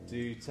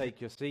do take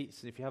your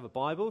seats. And if you have a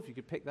Bible, if you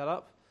could pick that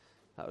up,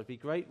 that would be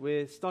great.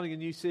 We're starting a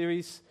new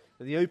series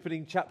in the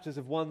opening chapters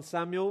of 1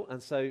 Samuel.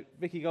 And so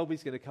Vicky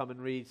Golby's going to come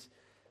and read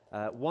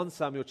 1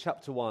 Samuel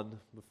chapter 1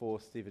 before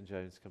Stephen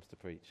Jones comes to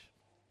preach.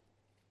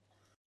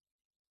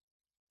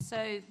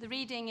 So the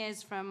reading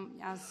is from,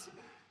 as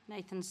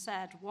Nathan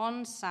said,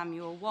 1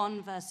 Samuel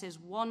 1 verses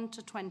 1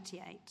 to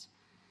 28.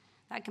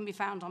 That can be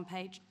found on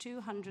page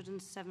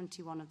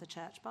 271 of the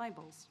church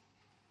Bibles.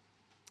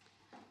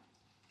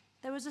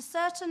 There was a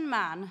certain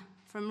man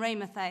from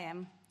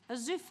Ramathaim, a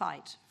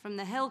Zuphite from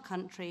the hill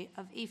country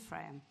of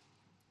Ephraim,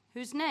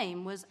 whose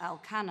name was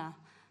Elkanah,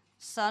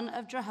 son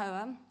of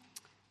Jeroham,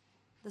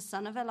 the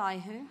son of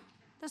Elihu,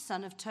 the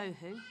son of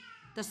Tohu,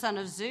 the son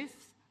of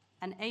Zuph,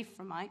 an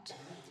Ephraimite.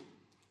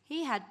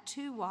 He had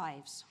 2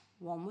 wives.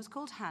 One was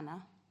called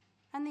Hannah,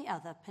 and the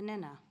other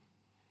Peninnah.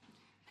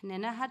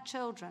 Peninnah had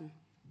children,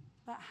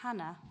 but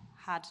Hannah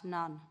had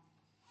none.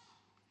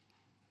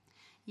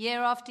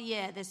 Year after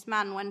year, this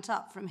man went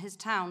up from his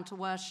town to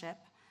worship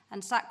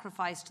and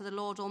sacrifice to the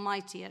Lord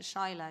Almighty at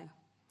Shiloh,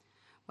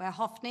 where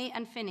Hophni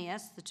and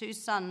Phinehas, the 2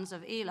 sons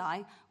of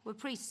Eli, were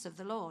priests of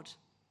the Lord.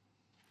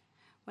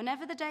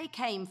 Whenever the day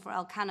came for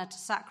Elkanah to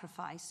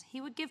sacrifice, he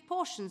would give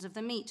portions of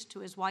the meat to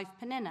his wife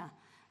Peninnah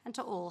and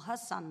to all her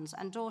sons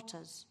and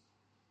daughters.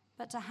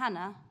 But to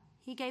Hannah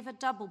he gave a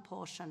double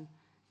portion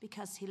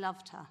because he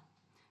loved her,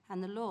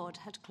 and the Lord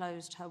had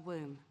closed her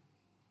womb.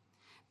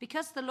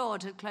 Because the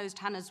Lord had closed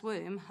Hannah's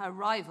womb, her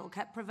rival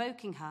kept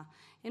provoking her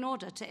in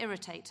order to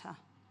irritate her.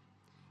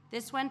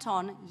 This went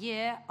on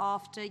year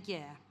after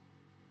year.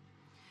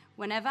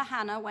 Whenever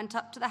Hannah went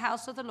up to the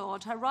house of the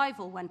Lord, her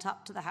rival went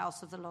up to the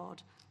house of the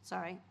Lord.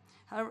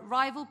 Her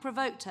rival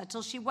provoked her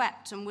till she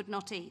wept and would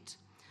not eat.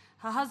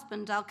 Her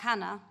husband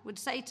Elkanah would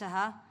say to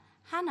her,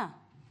 "Hannah,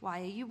 why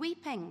are you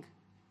weeping?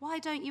 Why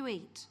don't you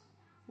eat?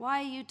 Why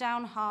are you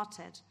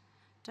downhearted?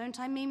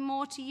 Don't I mean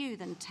more to you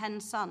than 10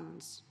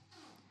 sons?"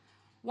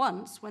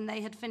 Once, when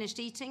they had finished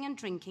eating and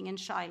drinking in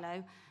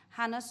Shiloh,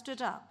 Hannah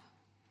stood up.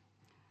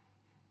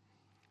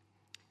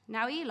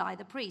 Now Eli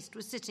the priest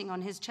was sitting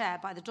on his chair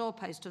by the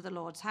doorpost of the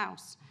Lord's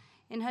house.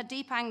 In her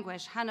deep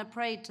anguish, Hannah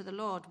prayed to the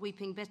Lord,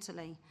 weeping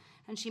bitterly.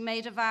 And she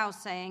made a vow,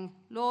 saying,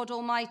 "Lord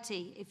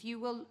Almighty, if you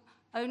will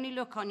only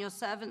look on your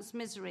servant's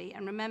misery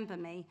and remember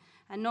me,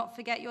 and not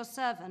forget your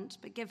servant,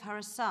 but give her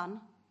a son,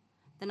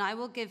 then I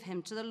will give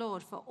him to the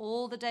Lord for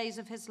all the days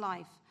of his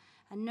life,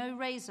 and no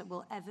razor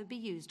will ever be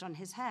used on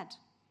his head."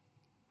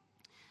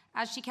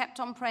 As she kept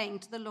on praying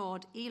to the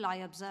Lord, Eli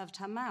observed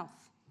her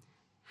mouth.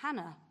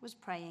 Hannah was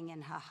praying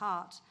in her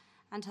heart,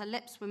 and her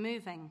lips were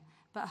moving,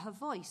 but her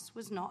voice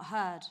was not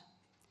heard.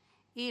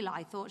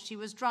 Eli thought she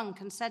was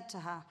drunk and said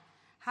to her,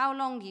 "How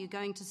long are you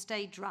going to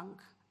stay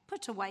drunk?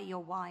 Put away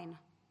your wine."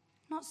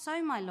 "Not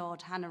so, my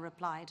lord," Hannah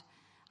replied.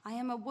 "I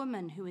am a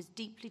woman who is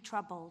deeply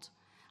troubled.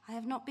 I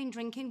have not been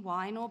drinking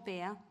wine or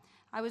beer.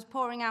 I was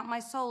pouring out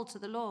my soul to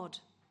the Lord.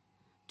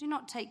 Do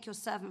not take your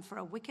servant for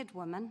a wicked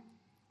woman.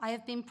 I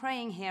have been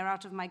praying here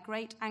out of my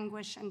great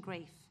anguish and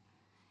grief."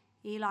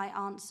 Eli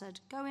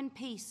answered, "Go in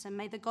peace, and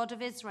may the God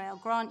of Israel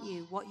grant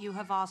you what you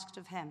have asked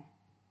of him."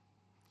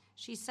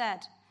 She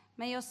said,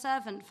 "May your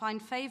servant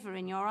find favor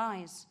in your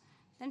eyes."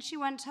 Then she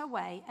went her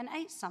way and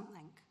ate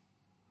something,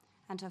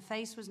 and her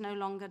face was no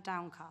longer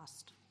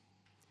downcast.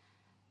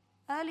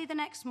 Early the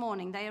next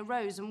morning they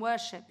arose and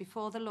worshipped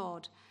before the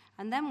Lord,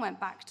 and then went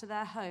back to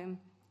their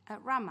home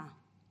at Ramah.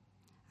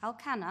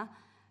 Elkanah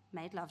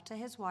made love to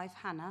his wife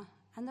Hannah,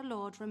 and the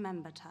Lord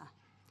remembered her.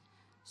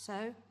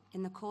 So,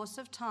 in the course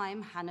of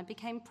time, Hannah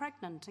became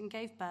pregnant and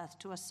gave birth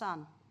to a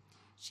son.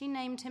 She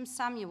named him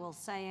Samuel,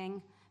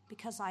 saying,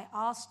 "Because I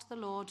asked the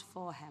Lord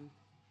for him."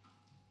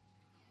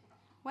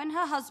 When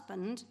her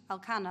husband,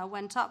 Elkanah,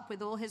 went up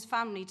with all his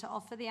family to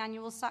offer the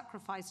annual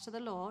sacrifice to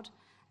the Lord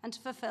and to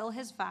fulfill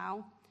his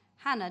vow,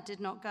 Hannah did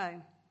not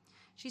go.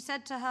 She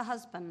said to her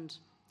husband,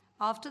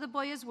 "After the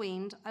boy is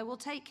weaned, I will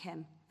take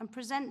him and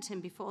present him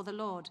before the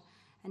Lord,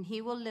 and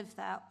he will live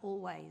there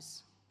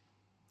always."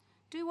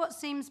 "Do what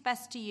seems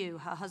best to you,"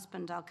 her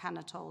husband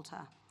Elkanah told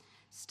her.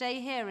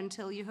 "Stay here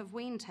until you have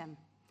weaned him.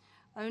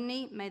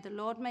 Only may the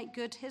Lord make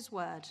good his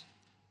word."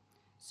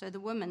 So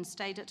the woman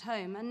stayed at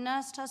home and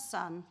nursed her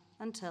son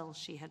until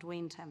she had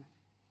weaned him.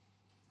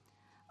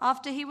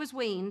 After he was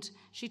weaned,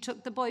 she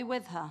took the boy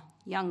with her,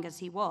 young as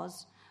he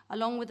was,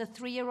 along with a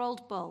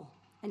 3-year-old bull,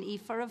 an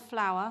ephah of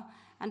flour,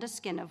 and a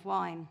skin of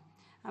wine,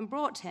 and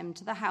brought him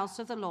to the house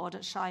of the Lord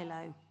at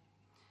Shiloh.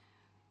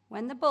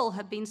 When the bull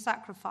had been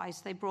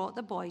sacrificed, they brought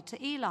the boy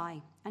to Eli,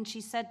 and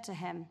she said to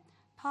him,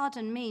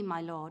 "Pardon me,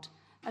 my lord.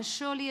 As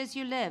surely as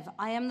you live,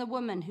 I am the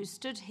woman who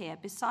stood here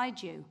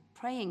beside you,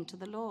 praying to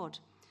the Lord.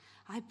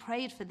 I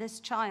prayed for this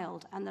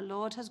child, and the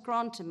Lord has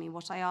granted me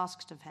what I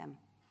asked of him.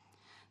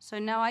 So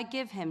now I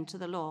give him to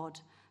the Lord.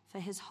 For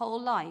his whole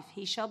life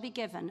he shall be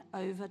given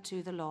over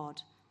to the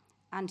Lord."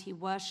 And he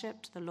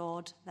worshipped the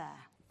Lord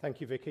there. Thank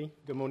you, Vicky.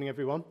 Good morning,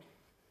 everyone.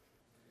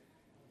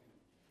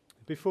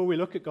 Before we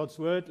look at God's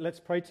word, let's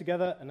pray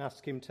together and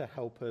ask him to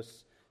help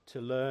us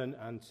to learn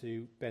and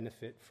to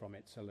benefit from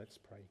it. So let's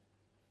pray.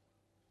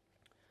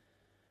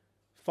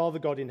 Father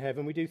God in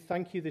heaven, we do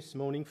thank you this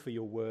morning for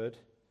your word.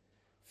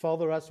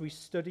 Father, as we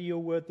study your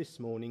word this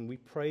morning, we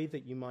pray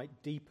that you might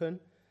deepen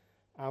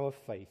our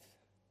faith,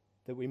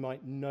 that we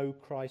might know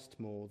Christ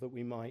more, that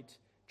we might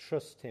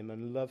trust him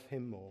and love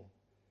him more.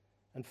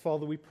 And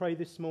Father, we pray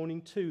this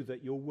morning too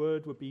that your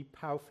word would be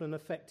powerful and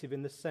effective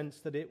in the sense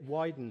that it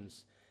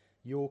widens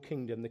your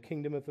kingdom, the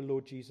kingdom of the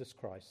Lord Jesus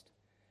Christ.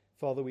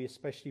 Father, we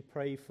especially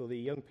pray for the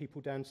young people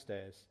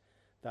downstairs,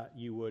 that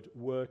you would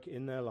work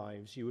in their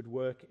lives, you would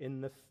work in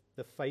the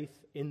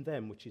faith in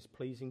them which is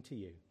pleasing to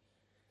you.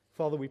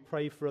 Father, we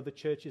pray for other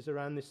churches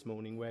around this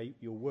morning where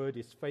your word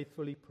is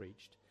faithfully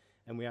preached,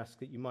 and we ask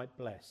that you might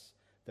bless,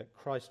 that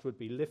Christ would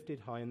be lifted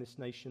high in this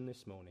nation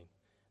this morning,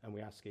 and we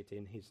ask it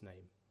in his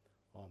name.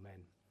 Amen.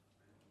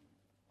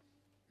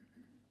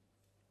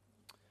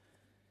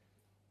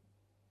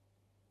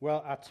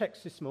 Well, our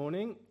text this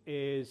morning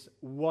is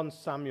 1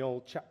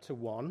 Samuel chapter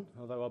 1,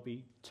 although I'll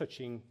be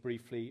touching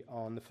briefly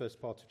on the first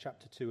part of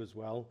chapter 2 as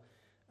well,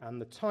 and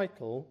the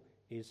title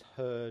is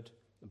Heard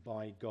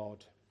by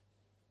God.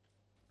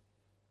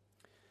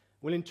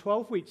 Well, in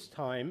 12 weeks'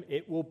 time,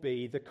 it will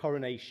be the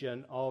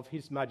coronation of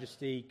His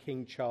Majesty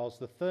King Charles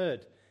III.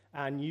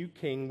 Our new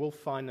king will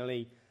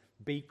finally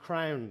be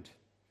crowned.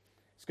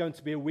 It's going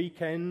to be a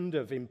weekend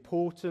of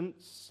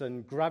importance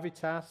and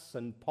gravitas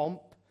and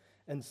pomp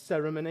and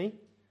ceremony,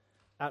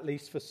 at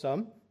least for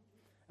some.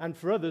 And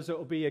for others, it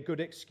will be a good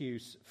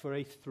excuse for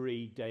a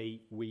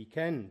 3-day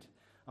weekend.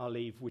 I'll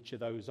leave which of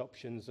those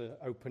options are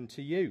open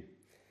to you.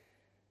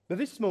 But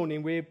this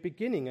morning, we're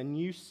beginning a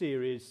new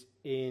series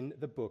in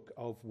the book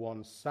of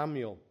 1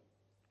 Samuel.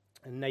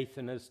 And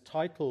Nathan has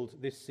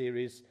titled this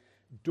series,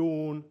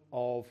 Dawn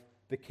of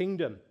the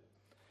Kingdom.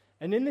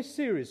 And in this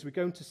series, we're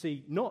going to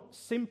see not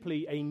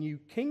simply a new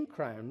king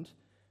crowned,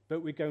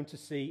 but we're going to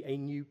see a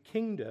new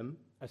kingdom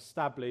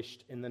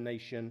established in the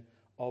nation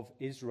of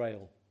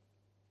Israel.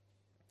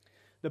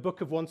 The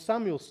book of 1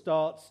 Samuel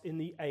starts in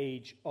the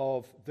age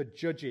of the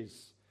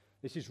Judges.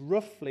 This is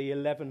roughly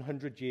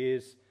 1100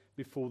 years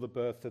before the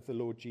birth of the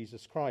Lord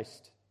Jesus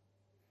Christ.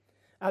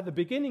 At the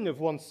beginning of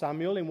 1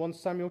 Samuel, in 1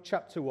 Samuel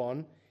chapter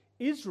 1,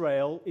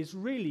 Israel is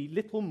really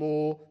little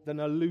more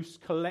than a loose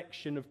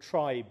collection of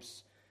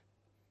tribes,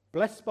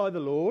 blessed by the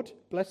Lord,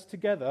 blessed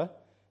together,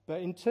 but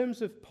in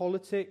terms of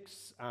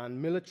politics and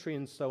military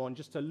and so on,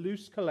 just a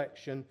loose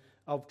collection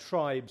of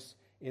tribes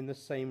in the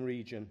same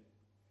region.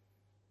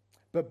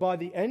 But by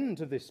the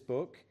end of this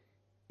book,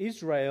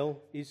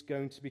 Israel is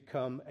going to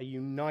become a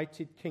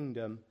united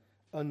kingdom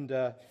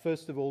under,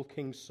 first of all,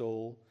 King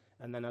Saul,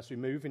 and then as we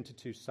move into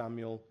 2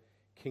 Samuel,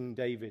 King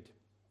David.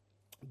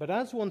 But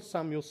as 1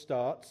 Samuel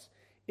starts,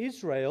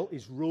 Israel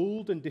is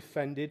ruled and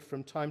defended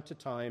from time to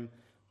time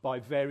by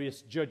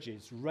various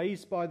judges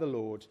raised by the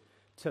Lord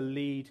to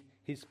lead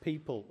his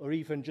people, or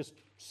even just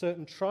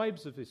certain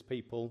tribes of his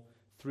people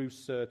through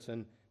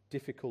certain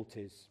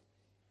difficulties.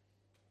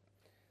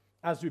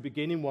 As we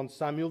begin in 1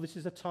 Samuel, this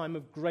is a time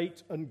of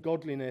great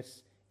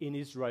ungodliness in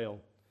Israel.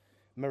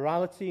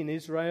 Morality in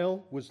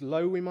Israel was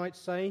low, we might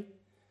say.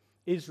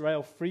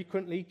 Israel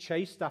frequently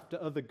chased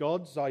after other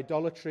gods.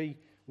 Idolatry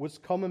was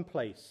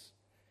commonplace.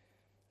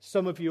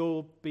 Some of you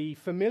will be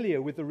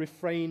familiar with the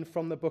refrain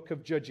from the book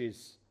of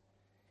Judges.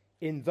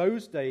 In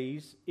those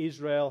days,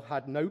 Israel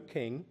had no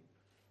king.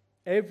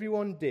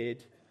 Everyone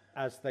did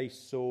as they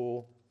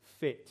saw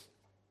fit.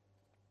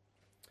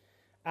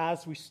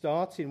 As we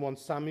start in 1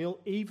 Samuel,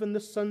 even the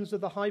sons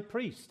of the high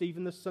priest,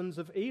 even the sons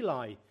of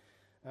Eli,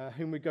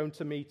 whom we're going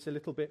to meet a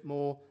little bit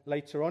more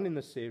later on in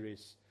the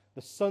series,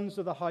 the sons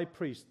of the high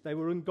priest, they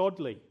were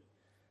ungodly.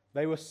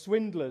 They were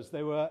swindlers.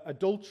 They were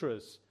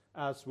adulterers,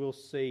 as we'll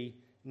see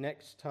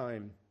next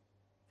time.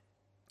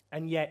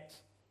 And yet,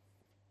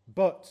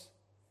 but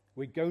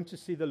we're going to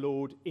see the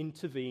Lord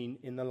intervene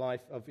in the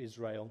life of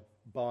Israel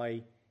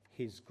by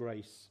his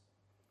grace.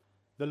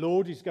 The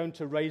Lord is going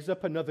to raise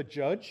up another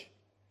judge.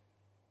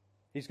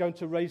 He's going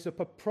to raise up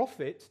a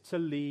prophet to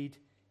lead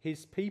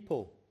his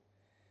people.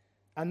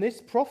 And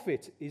this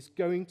prophet is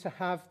going to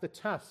have the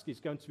task, he's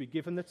going to be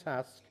given the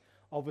task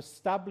of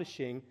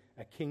establishing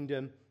a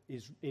kingdom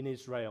in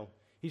Israel.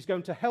 He's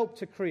going to help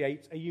to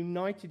create a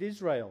united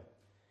Israel.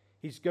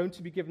 He's going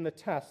to be given the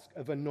task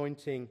of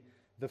anointing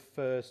the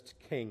first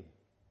king.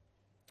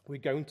 We're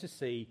going to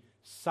see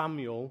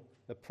Samuel,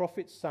 the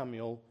prophet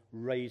Samuel,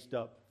 raised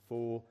up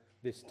for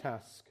this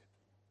task.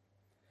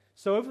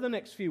 So over the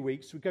next few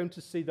weeks, we're going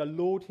to see the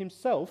Lord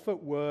himself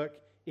at work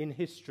in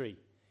history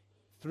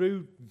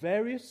through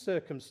various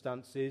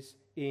circumstances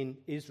in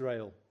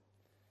Israel.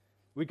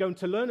 We're going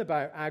to learn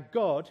about our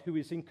God who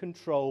is in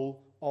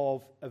control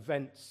of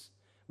events.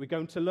 We're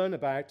going to learn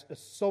about a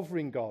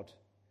sovereign God.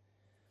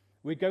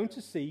 We're going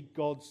to see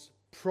God's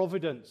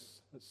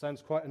providence. That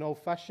sounds quite an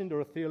old-fashioned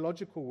or a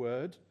theological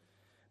word,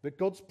 but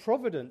God's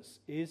providence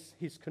is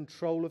his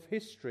control of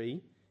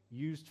history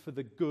used for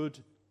the good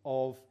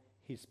of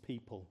his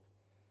people.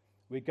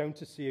 We're going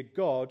to see a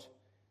God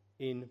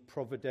in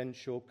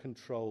providential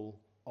control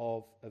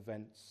of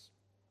events.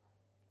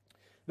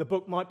 The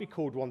book might be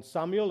called 1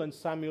 Samuel, and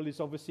Samuel is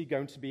obviously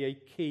going to be a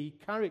key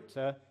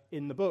character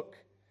in the book.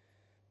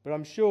 But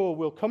I'm sure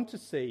we'll come to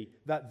see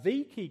that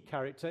the key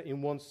character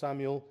in 1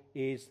 Samuel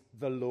is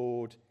the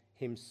Lord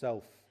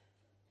himself.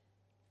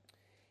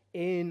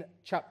 In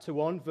chapter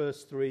 1,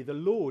 verse 3, the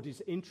Lord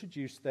is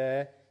introduced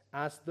there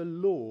as the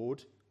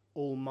Lord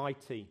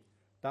Almighty.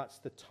 That's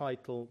the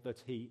title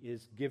that he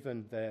is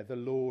given there, the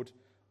Lord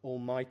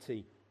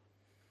Almighty.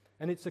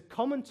 And it's a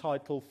common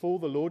title for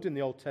the Lord in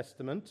the Old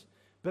Testament,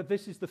 but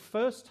this is the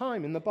first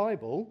time in the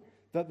Bible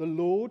that the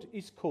Lord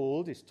is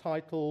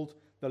titled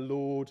the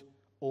Lord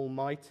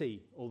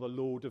Almighty, or the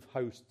Lord of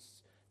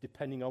Hosts,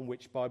 depending on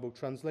which Bible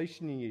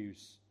translation you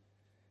use.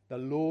 The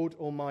Lord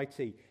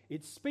Almighty.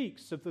 It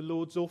speaks of the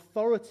Lord's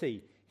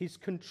authority, his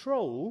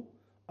control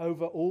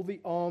over all the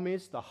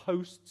armies, the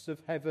hosts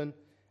of heaven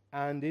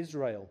and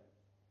Israel.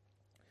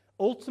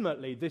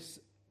 Ultimately, this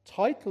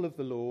title of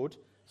the Lord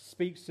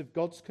speaks of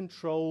God's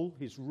control,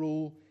 his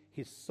rule,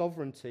 his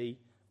sovereignty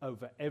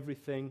over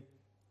everything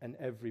and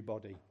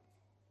everybody.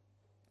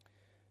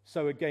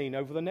 So again,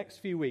 over the next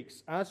few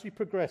weeks, as we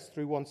progress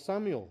through 1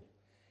 Samuel,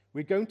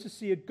 we're going to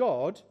see a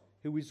God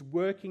who is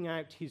working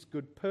out his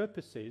good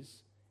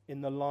purposes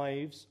in the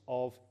lives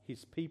of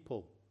his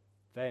people,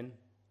 then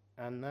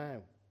and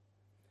now.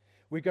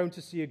 We're going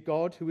to see a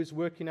God who is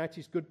working out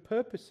his good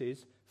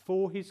purposes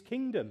for his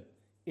kingdom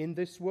in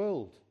this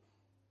world.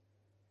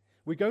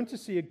 We're going to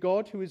see a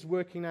God who is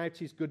working out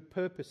his good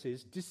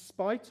purposes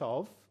despite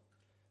of,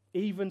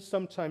 even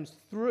sometimes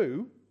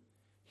through,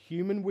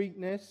 human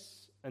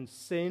weakness and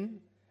sin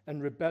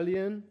and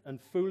rebellion and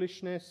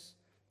foolishness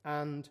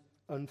and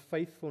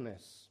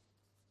unfaithfulness.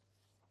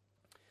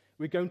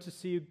 We're going to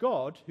see a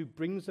God who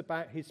brings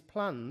about his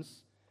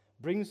plans,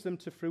 brings them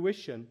to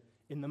fruition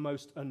in the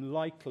most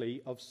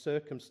unlikely of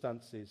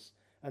circumstances,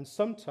 and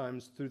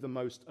sometimes through the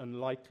most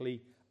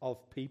unlikely of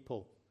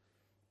people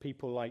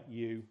like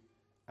you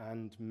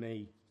and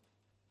me.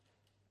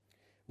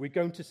 We're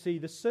going to see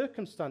the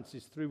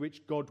circumstances through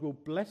which God will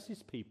bless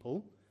his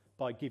people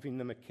by giving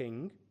them a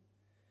king.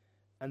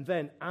 And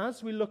then,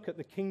 as we look at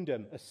the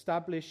kingdom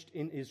established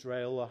in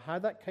Israel, or how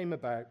that came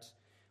about,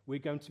 we're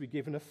going to be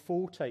given a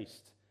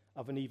foretaste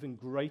of an even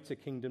greater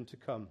kingdom to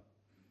come,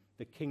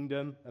 the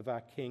kingdom of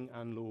our King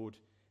and Lord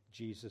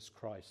Jesus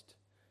Christ.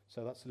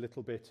 So that's a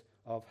little bit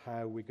of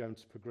how we're going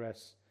to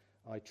progress,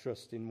 I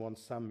trust, in 1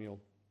 Samuel.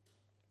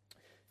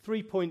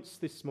 3 points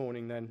this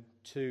morning then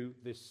to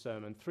this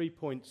sermon. 3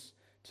 points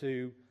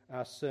to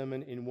our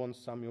sermon in 1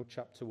 Samuel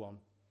chapter 1.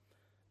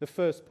 The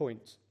first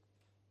point,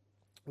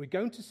 we're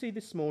going to see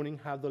this morning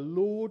how the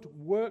Lord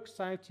works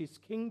out his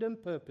kingdom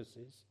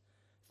purposes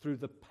through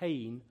the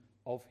pain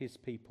of his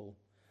people.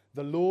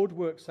 The Lord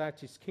works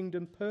out his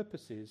kingdom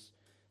purposes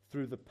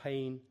through the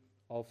pain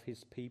of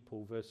his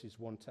people, verses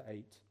 1 to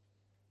 8.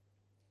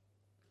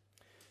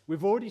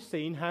 We've already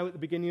seen how at the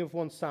beginning of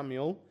 1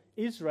 Samuel,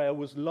 Israel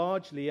was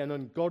largely an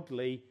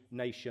ungodly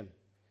nation.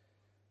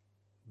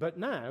 But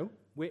now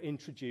we're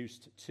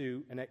introduced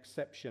to an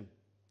exception.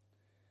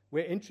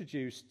 We're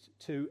introduced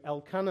to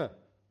Elkanah.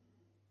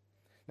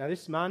 Now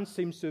this man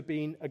seems to have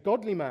been a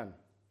godly man.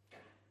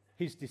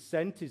 His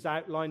descent is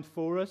outlined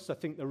for us. I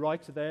think the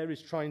writer there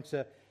is trying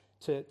to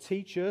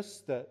teach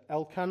us that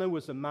Elkanah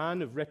was a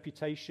man of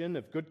reputation,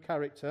 of good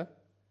character,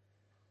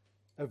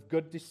 of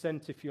good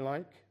descent, if you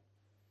like.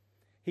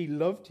 He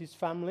loved his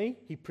family.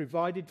 He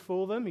provided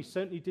for them. He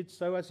certainly did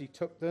so as he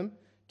took them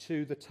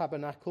to the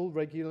tabernacle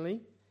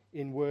regularly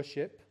in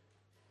worship.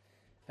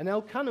 And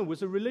Elkanah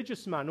was a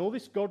religious man. All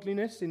this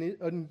godliness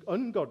and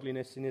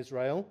ungodliness in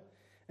Israel.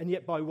 And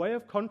yet, by way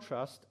of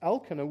contrast,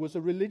 Elkanah was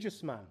a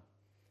religious man.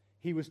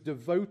 He was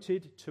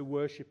devoted to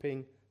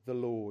worshipping the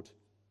Lord.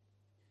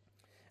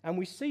 And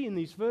we see in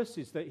these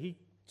verses that he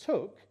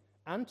took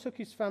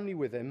his family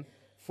with him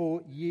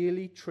for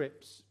yearly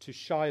trips to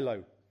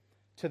Shiloh,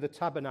 to the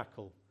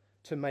tabernacle,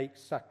 to make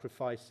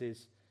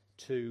sacrifices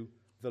to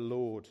the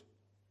Lord.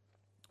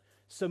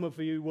 Some of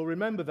you will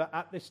remember that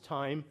at this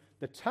time,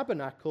 the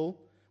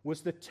tabernacle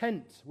was the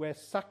tent where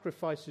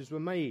sacrifices were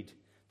made,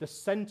 the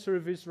center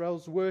of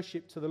Israel's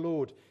worship to the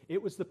Lord.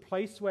 It was the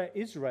place where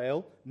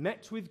Israel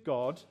met with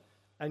God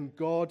and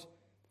God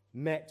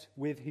met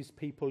with his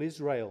people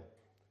Israel.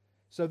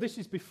 So this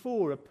is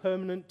before a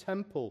permanent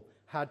temple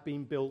had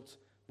been built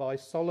by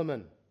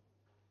Solomon.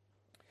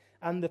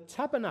 And the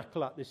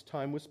tabernacle at this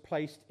time was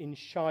placed in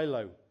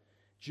Shiloh.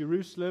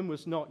 Jerusalem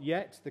was not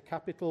yet the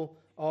capital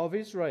of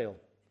Israel.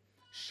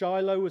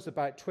 Shiloh was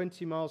about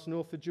 20 miles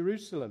north of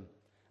Jerusalem,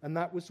 and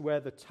that was where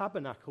the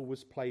tabernacle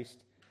was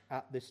placed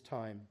at this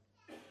time.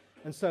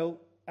 And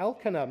so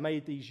Elkanah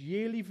made these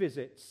yearly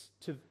visits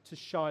to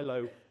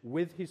Shiloh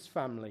with his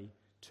family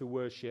to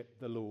worship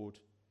the Lord.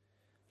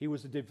 He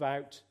was a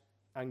devout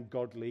and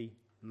godly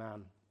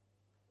man.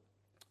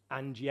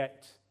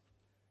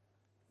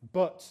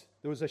 But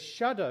there was a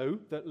shadow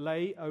that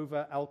lay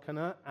over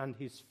Elkanah and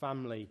his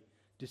family,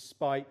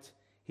 despite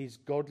his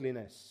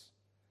godliness.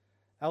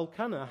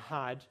 Elkanah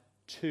had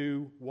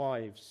 2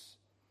 wives.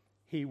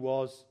 He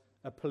was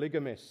a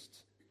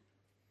polygamist.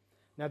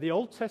 Now, the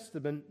Old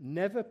Testament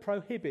never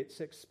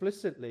prohibits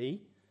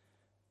explicitly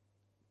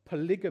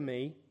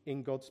polygamy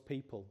in God's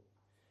people.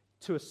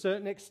 To a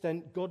certain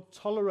extent, God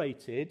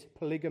tolerated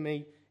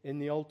polygamy in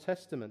the Old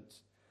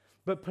Testament.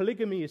 But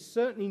polygamy is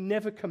certainly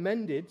never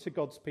commended to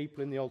God's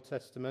people in the Old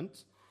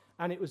Testament,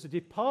 and it was a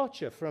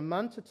departure for a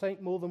man to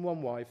take more than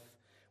one wife,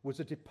 was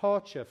a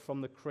departure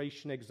from the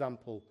creation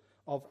example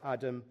of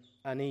Adam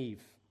and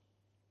Eve.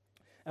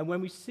 And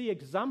when we see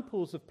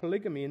examples of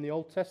polygamy in the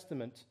Old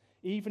Testament,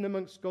 even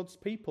amongst God's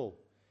people,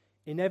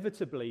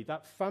 inevitably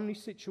that family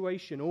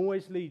situation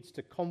always leads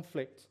to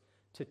conflict,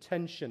 to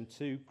tension,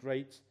 to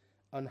great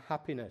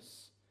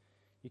unhappiness.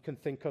 You can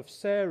think of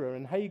Sarah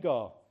and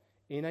Hagar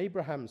in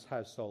Abraham's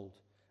household,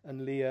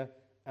 and Leah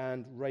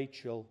and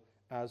Rachel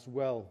as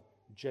well,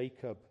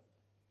 Jacob.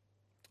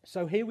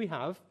 So here we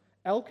have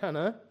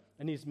Elkanah,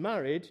 and he's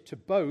married to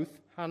both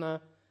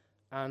Hannah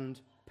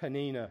and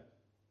Peninnah.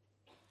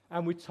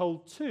 And we're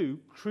told two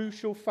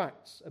crucial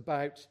facts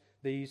about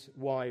these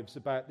wives,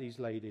 about these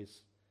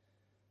ladies.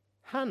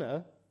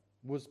 Hannah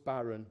was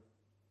barren.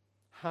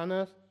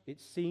 Hannah, it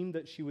seemed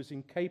that she was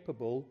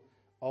incapable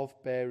of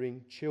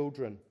bearing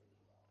children.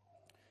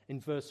 In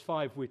verse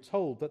 5, we're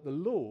told that the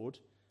Lord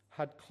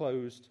had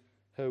closed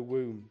her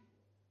womb.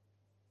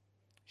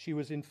 She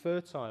was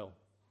infertile.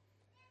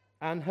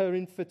 And her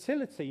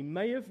infertility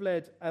may have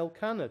led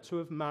Elkanah to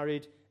have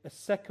married a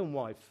second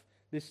wife,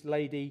 this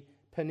lady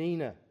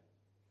Peninnah.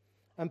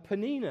 And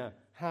Peninnah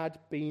had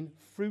been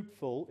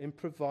fruitful in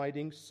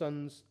providing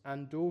sons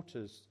and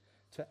daughters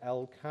to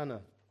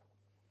Elkanah.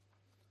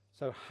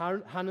 So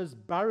Hannah's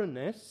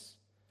barrenness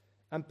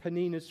and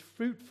Peninnah's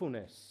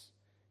fruitfulness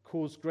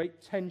caused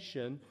great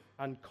tension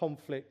and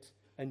conflict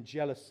and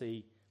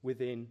jealousy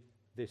within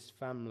this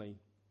family.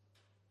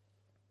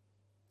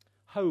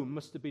 Home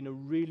must have been a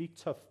really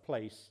tough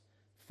place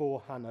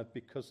for Hannah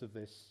because of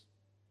this.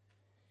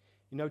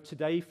 You know,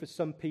 today for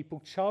some people,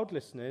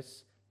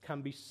 childlessness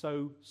can be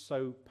so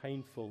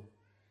painful.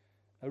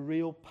 A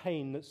real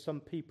pain that some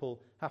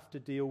people have to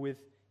deal with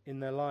in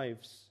their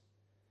lives.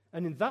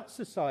 And in that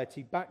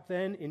society, back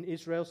then in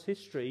Israel's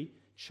history,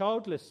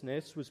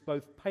 childlessness was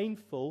both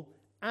painful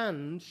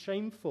and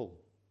shameful.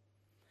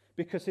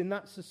 Because in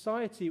that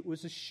society, it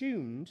was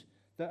assumed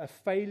that a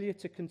failure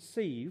to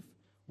conceive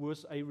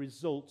was a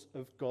result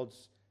of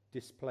God's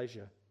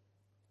displeasure.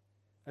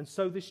 And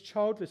so this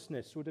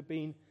childlessness would have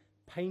been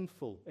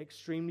painful,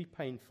 extremely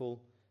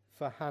painful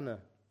for Hannah.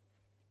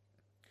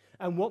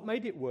 And what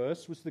made it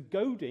worse was the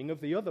goading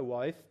of the other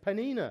wife,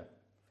 Peninnah.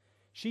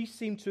 She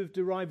seemed to have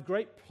derived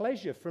great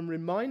pleasure from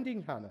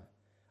reminding Hannah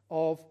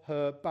of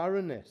her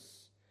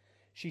barrenness.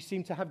 She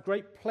seemed to have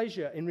great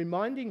pleasure in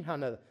reminding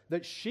Hannah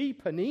that she,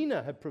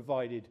 Peninnah, had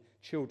provided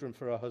children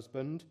for her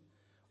husband,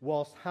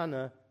 whilst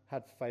Hannah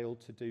had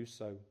failed to do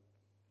so.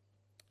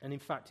 And in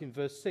fact, in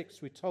verse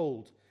 6, we're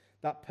told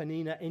that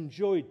Peninnah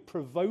enjoyed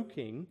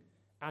provoking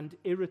and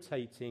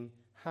irritating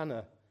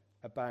Hannah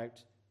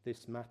about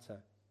this matter.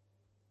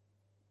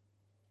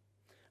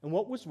 And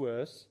what was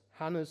worse,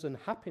 Hannah's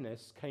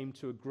unhappiness came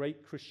to a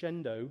great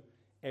crescendo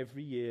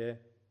every year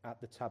at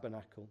the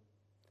tabernacle.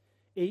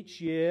 Each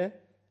year,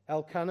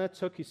 Elkanah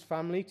took his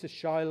family to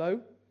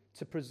Shiloh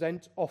to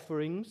present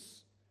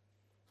offerings,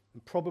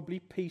 and probably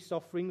peace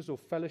offerings or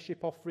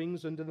fellowship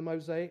offerings under the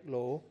Mosaic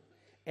law.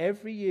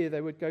 Every year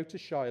they would go to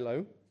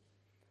Shiloh,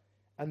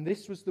 and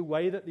this was the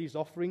way that these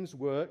offerings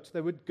worked.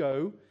 They would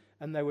go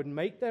and they would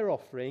make their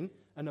offering,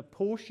 and a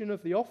portion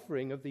of the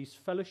offering of these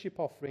fellowship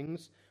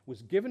offerings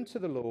was given to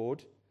the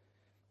Lord,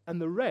 and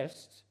the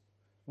rest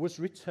was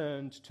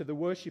returned to the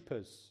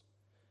worshippers.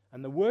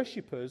 And the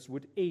worshippers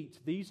would eat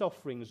these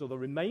offerings, or the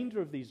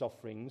remainder of these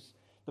offerings,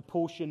 the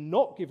portion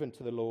not given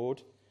to the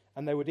Lord,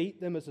 and they would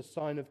eat them as a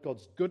sign of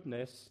God's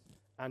goodness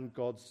and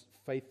God's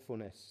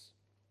faithfulness.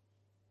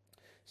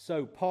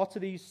 So part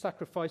of these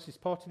sacrifices,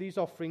 part of these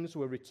offerings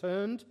were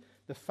returned.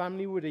 The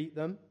family would eat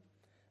them,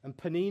 and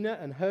Peninnah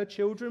and her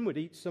children would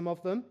eat some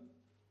of them.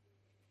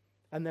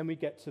 And then we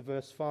get to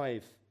verse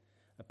 5.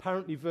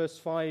 Apparently verse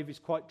 5 is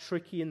quite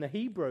tricky in the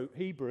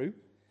Hebrew,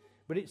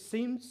 but it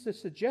seems to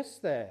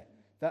suggest there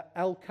that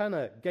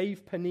Elkanah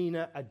gave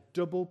Hannah a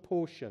double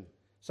portion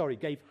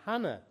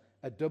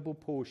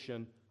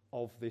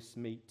of this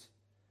meat.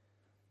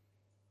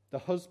 The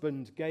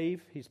husband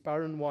gave his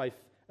barren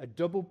wife a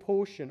double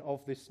portion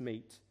of this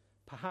meat,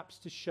 perhaps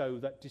to show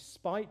that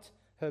despite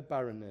her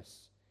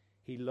barrenness,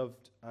 he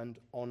loved and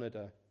honored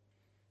her.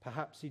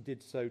 Perhaps he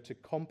did so to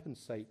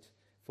compensate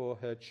for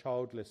her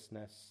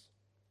childlessness.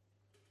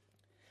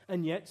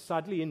 And yet,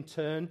 sadly, in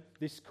turn,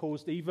 this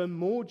caused even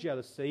more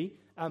jealousy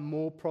and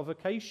more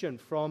provocation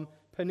from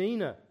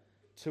Peninnah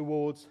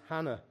towards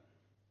Hannah.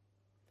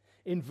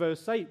 In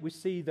verse 8, we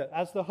see that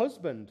as the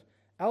husband,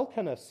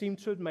 Elkanah seemed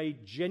to have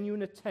made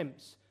genuine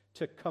attempts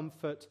to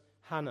comfort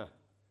Hannah.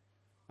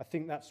 I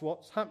think that's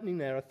what's happening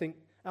there. I think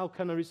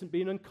Elkanah isn't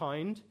being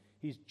unkind.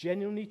 He's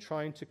genuinely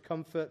trying to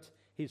comfort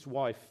his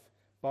wife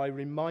by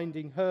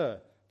reminding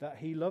her that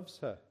he loves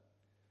her.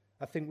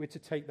 I think we're to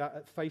take that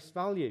at face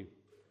value.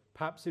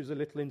 Perhaps it was a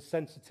little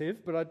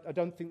insensitive, but I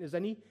don't think there's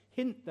any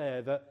hint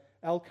there that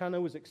Elkanah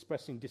was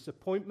expressing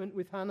disappointment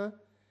with Hannah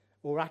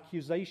or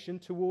accusation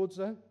towards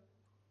her.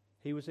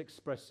 He was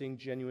expressing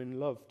genuine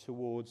love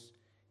towards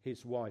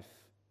his wife.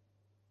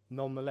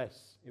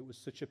 Nonetheless, it was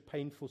such a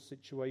painful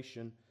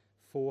situation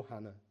for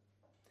Hannah.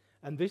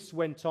 And this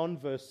went on,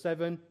 verse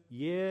 7,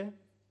 year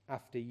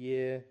after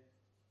year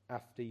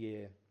after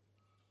year.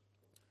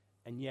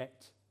 And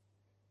yet,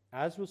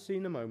 as we'll see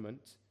in a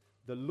moment,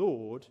 the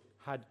Lord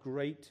had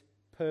great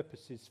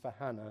purposes for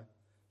Hannah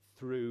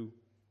through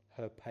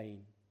her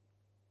pain.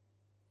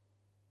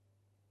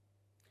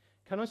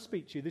 Can I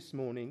speak to you this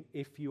morning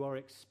if you are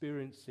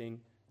experiencing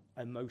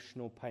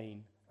emotional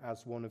pain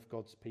as one of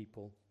God's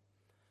people?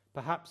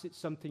 Perhaps it's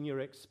something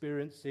you're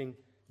experiencing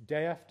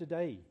day after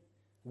day,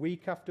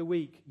 week after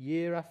week,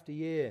 year after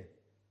year.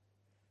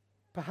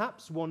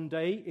 Perhaps one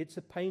day it's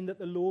a pain that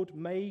the Lord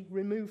may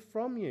remove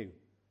from you.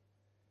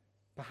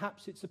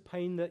 Perhaps it's a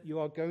pain that you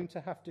are going to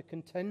have to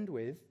contend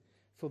with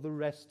for the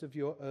rest of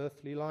your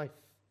earthly life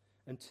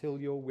until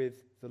you're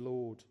with the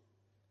Lord.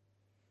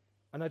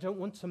 And I don't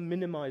want to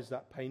minimize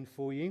that pain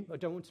for you. I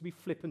don't want to be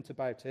flippant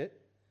about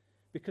it,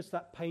 because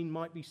that pain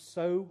might be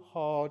so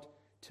hard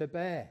to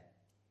bear.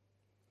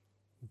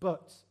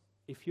 But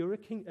if you're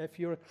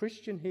a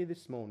Christian here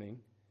this morning,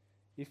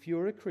 if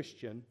you're a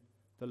Christian,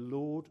 the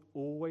Lord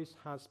always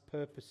has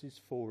purposes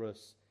for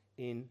us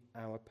in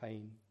our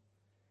pain.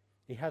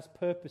 He has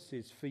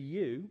purposes for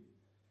you,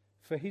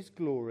 for his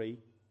glory,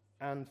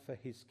 and for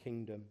his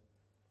kingdom.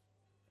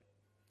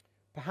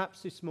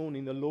 Perhaps this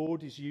morning the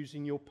Lord is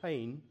using your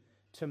pain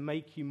to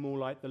make you more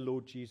like the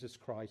Lord Jesus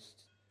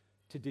Christ,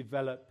 to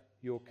develop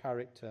your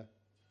character.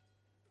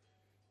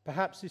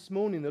 Perhaps this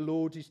morning the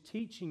Lord is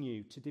teaching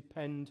you to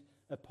depend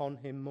upon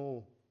him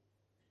more.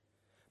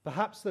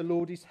 Perhaps the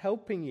Lord is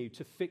helping you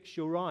to fix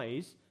your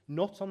eyes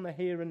not on the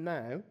here and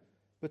now,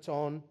 but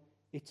on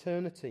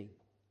eternity.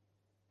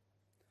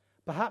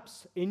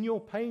 Perhaps in your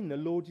pain the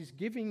Lord is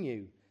giving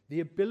you the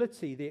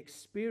ability, the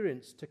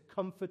experience to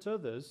comfort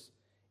others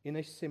in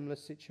a similar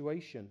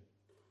situation.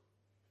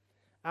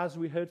 As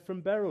we heard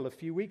from Beryl a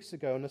few weeks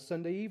ago on a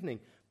Sunday evening,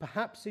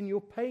 perhaps in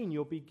your pain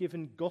you'll be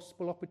given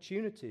gospel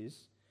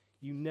opportunities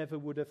you never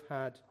would have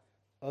had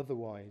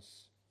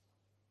otherwise.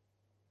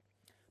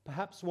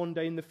 Perhaps one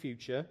day in the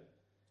future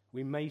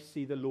we may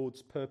see the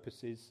Lord's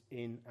purposes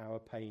in our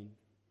pain.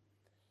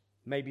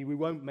 Maybe we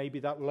won't.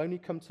 Maybe that will only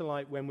come to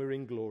light when we're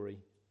in glory.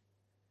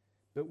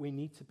 But we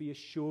need to be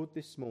assured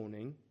this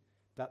morning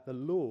that the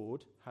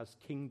Lord has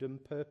kingdom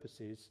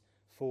purposes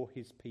for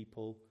his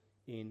people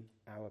in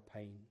our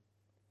pain.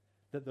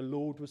 That the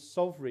Lord was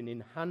sovereign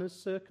in Hannah's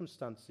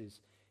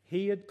circumstances.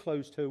 He had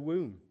closed her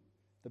womb,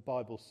 the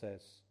Bible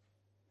says.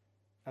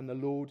 And the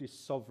Lord is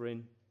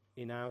sovereign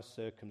in our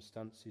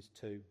circumstances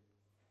too.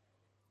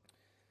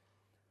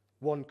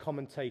 One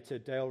commentator,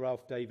 Dale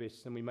Ralph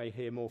Davis, and we may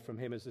hear more from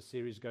him as the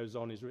series goes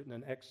on, has written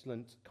an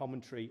excellent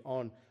commentary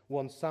on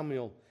 1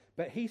 Samuel.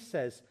 But he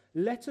says,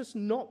 let us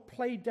not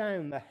play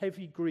down the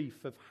heavy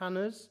grief of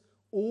Hannah's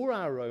or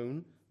our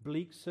own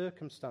bleak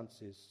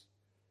circumstances.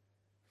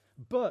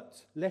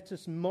 But let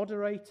us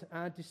moderate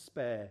our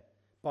despair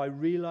by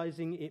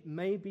realizing it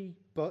may be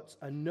but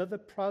another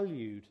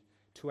prelude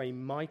to a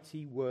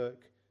mighty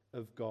work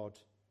of God.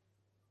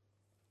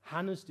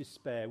 Hannah's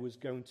despair was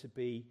going to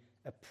be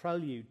a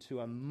prelude to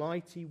a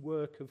mighty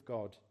work of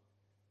God.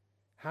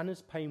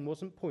 Hannah's pain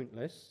wasn't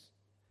pointless,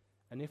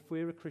 and if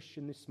we're a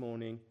Christian this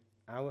morning,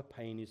 our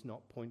pain is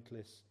not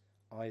pointless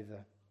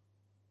either.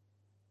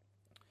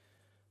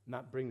 And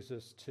that brings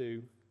us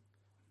to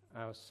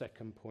our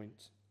second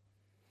point.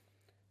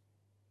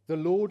 The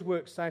Lord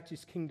works out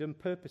his kingdom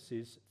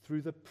purposes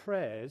through the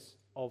prayers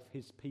of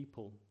his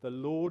people. The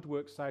Lord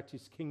works out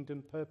his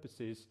kingdom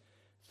purposes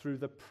through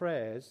the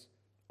prayers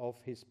of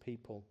his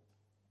people.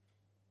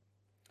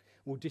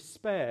 Well,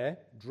 despair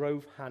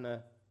drove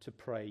Hannah to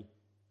pray.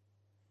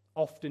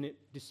 Often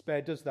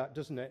despair does that,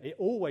 doesn't it? It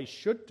always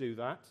should do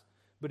that,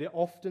 but it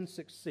often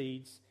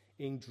succeeds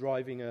in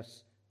driving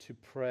us to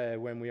prayer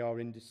when we are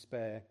in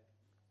despair.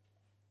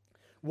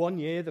 One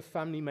year, the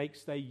family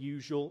makes their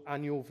usual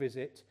annual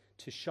visit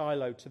to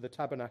Shiloh, to the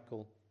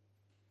tabernacle.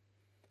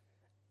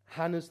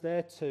 Hannah's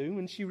there too,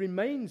 and she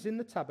remains in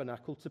the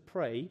tabernacle to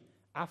pray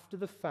after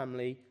the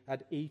family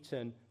had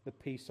eaten the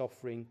peace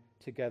offering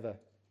together.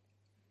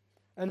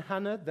 And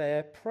Hannah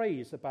there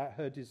prays about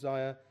her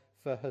desire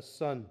for her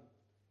son.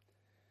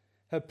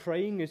 Her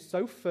praying is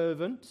so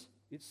fervent,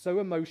 it's so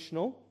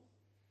emotional,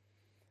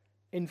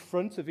 in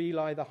front of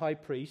Eli the high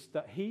priest,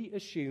 that he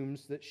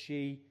assumes that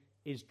she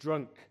is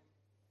drunk,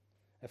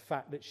 a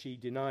fact that she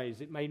denies.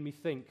 It made me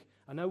think,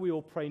 I know we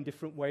all pray in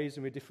different ways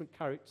and with different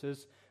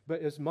characters,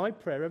 but is my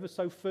prayer ever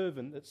so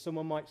fervent that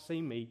someone might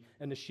see me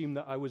and assume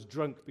that I was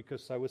drunk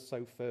because I was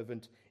so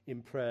fervent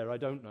in prayer? I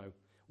don't know.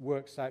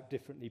 Works out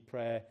differently,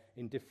 prayer,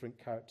 in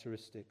different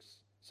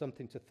characteristics.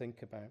 Something to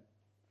think about.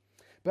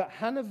 But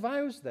Hannah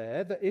vows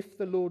there that if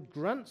the Lord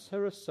grants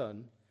her a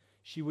son,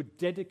 she would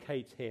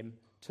dedicate him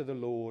to the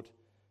Lord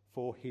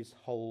for his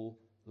whole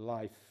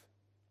life.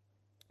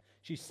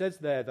 She says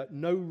there that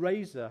no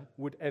razor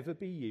would ever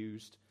be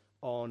used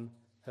on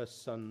her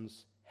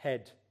son's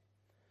head.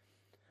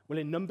 Well,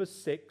 in Numbers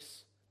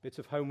 6, Bit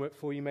of homework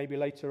for you maybe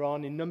later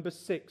on. In number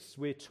 6,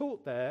 we're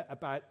taught there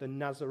about the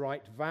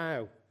Nazirite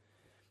vow.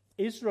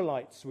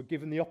 Israelites were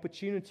given the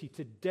opportunity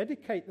to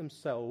dedicate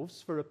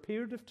themselves for a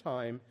period of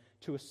time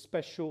in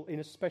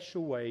a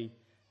special way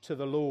to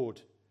the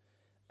Lord.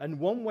 And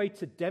one way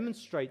to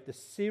demonstrate the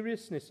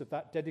seriousness of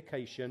that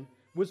dedication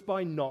was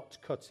by not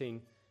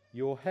cutting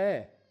your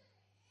hair.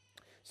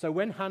 So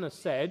when Hannah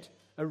said,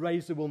 "A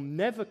razor will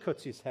never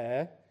cut his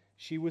hair,"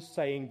 she was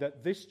saying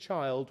that this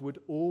child would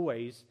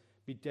always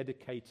be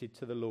dedicated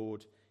to the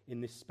Lord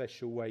in this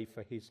special way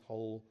for his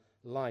whole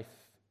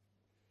life.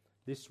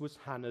 This was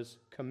Hannah's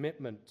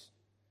commitment.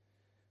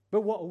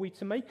 But what are we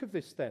to make of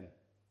this then?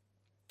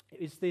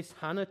 Is this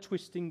Hannah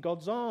twisting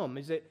God's arm?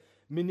 Is it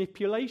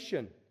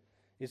manipulation?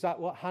 Is that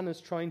what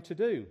Hannah's trying to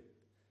do?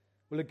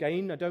 Well,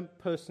 again, I don't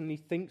personally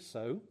think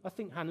so. I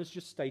think Hannah's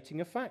just stating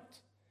a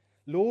fact.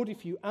 Lord,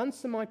 if you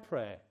answer my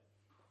prayer,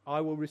 I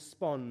will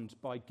respond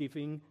by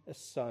giving a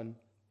son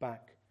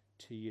back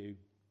to you.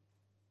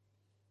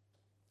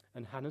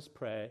 And Hannah's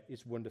prayer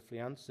is wonderfully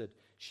answered.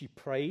 She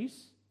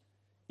prays,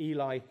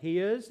 Eli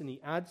hears, and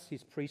he adds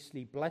his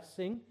priestly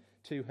blessing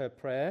to her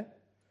prayer.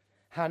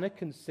 Hannah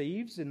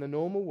conceives in the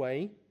normal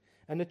way,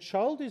 and a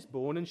child is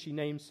born, and she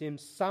names him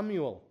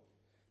Samuel,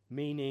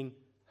 meaning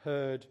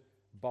heard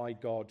by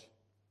God.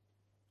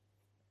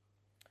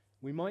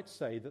 We might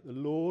say that the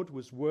Lord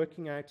was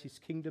working out his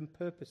kingdom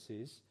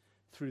purposes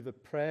through the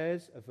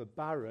prayers of a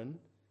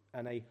barren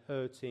and a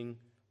hurting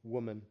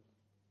woman.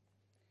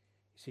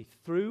 You see,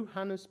 through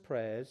Hannah's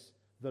prayers,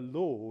 the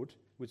Lord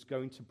was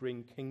going to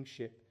bring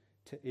kingship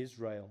to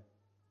Israel.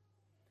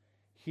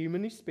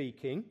 Humanly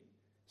speaking,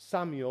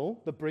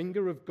 Samuel, the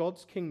bringer of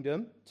God's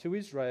kingdom to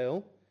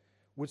Israel,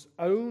 would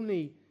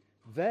only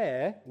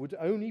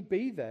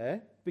be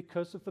there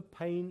because of the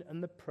pain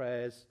and the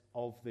prayers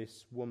of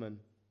this woman,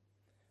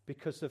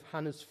 because of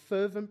Hannah's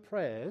fervent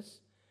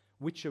prayers,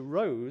 which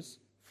arose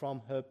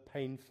from her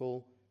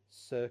painful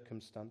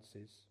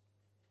circumstances.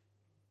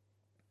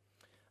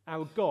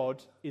 Our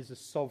God is a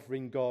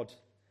sovereign God.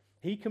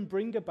 He can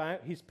bring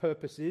about his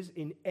purposes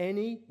in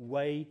any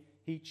way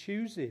he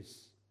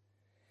chooses.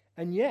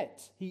 And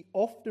yet, he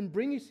often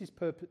brings his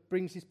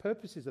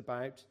purposes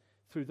about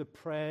through the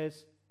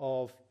prayers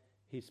of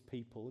his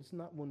people. Isn't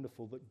that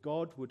wonderful that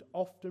God would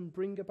often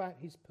bring about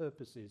his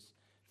purposes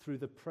through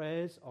the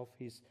prayers of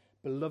his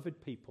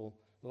beloved people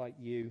like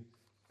you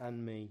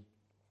and me?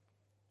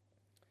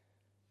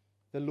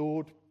 The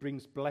Lord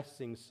brings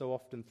blessings so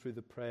often through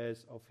the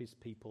prayers of his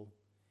people.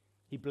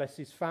 He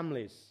blesses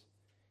families.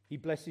 He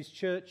blesses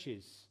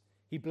churches.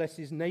 He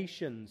blesses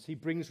nations. He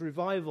brings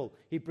revival.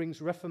 He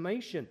brings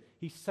reformation.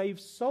 He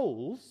saves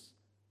souls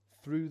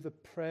through the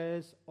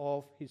prayers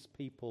of his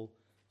people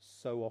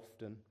so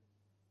often.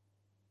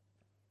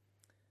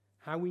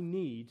 How we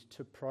need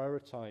to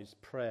prioritize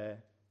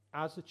prayer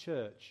as a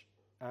church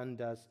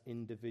and as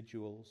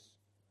individuals.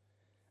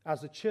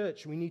 As a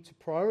church, we need to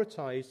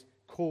prioritize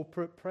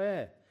corporate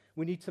prayer.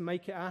 We need to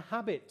make it our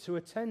habit to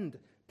attend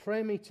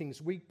prayer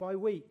meetings week by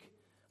week.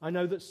 I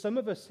know that some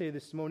of us here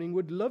this morning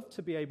would love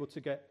to be able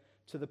to get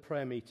to the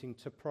prayer meeting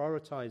to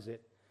prioritize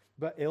it,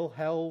 but ill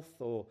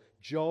health or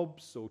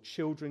jobs or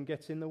children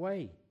get in the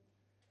way.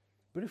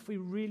 But if we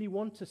really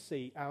want to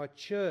see our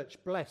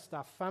church blessed,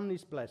 our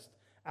families blessed,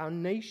 our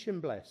nation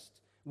blessed,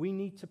 we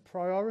need to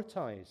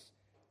prioritize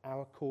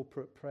our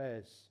corporate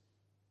prayers.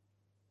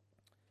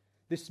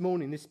 This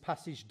morning, this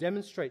passage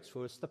demonstrates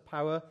for us the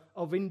power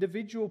of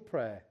individual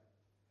prayer.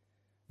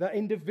 That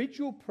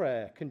individual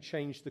prayer can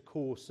change the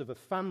course of a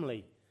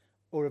family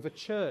or of a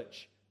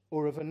church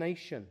or of a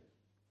nation.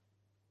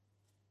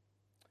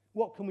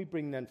 What can we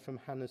bring then from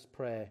Hannah's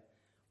prayer?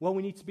 Well,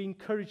 we need to be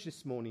encouraged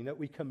this morning that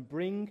we can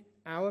bring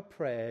our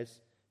prayers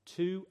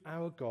to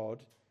our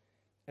God,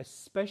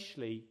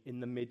 especially in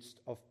the midst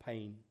of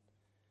pain.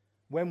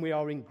 When we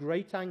are in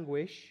great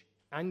anguish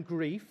and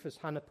grief, as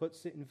Hannah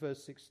puts it in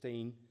verse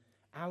 16,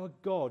 our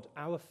God,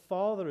 our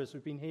Father, as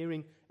we've been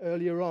hearing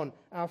earlier on,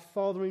 our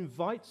Father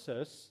invites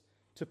us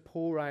to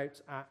pour out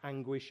our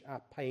anguish,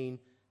 our pain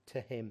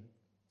to him.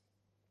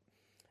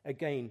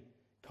 Again,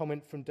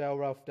 comment from Dale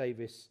Ralph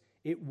Davis.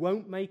 It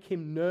won't make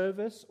him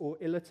nervous or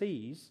ill at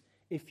ease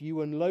if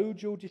you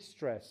unload your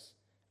distress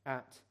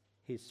at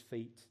his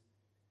feet.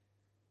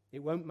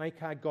 It won't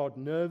make our God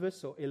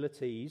nervous or ill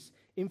at ease.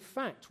 In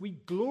fact, we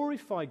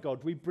glorify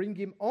God. We bring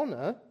him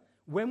honor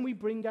when we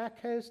bring our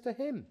cares to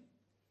him.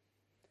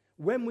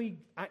 When we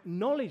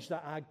acknowledge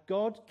that our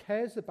God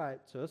cares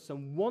about us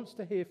and wants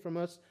to hear from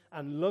us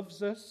and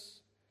loves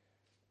us,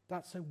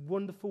 that's a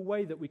wonderful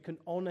way that we can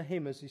honor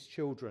him as his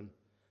children,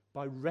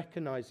 by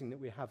recognizing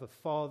that we have a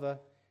Father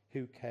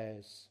who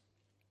cares.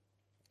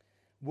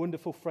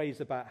 Wonderful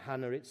phrase about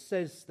Hannah. It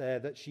says there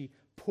that she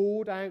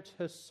poured out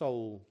her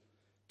soul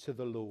to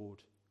the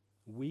Lord.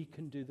 We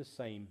can do the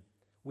same.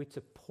 We're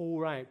to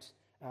pour out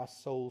our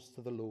souls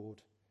to the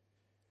Lord.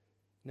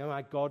 Now,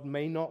 our God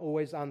may not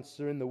always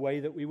answer in the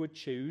way that we would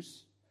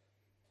choose.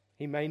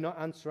 He may not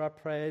answer our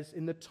prayers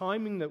in the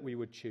timing that we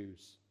would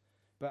choose.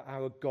 But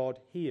our God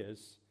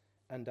hears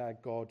and our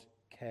God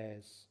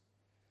cares.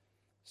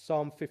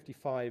 Psalm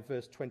 55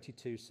 verse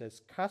 22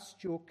 says,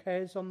 "Cast your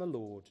cares on the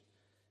Lord,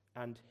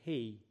 and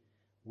he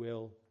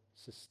will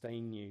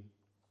sustain you."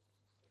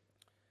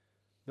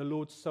 The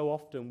Lord so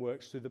often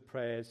works through the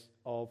prayers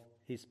of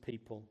his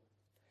people.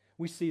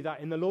 We see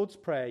that in the Lord's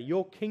Prayer.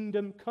 Your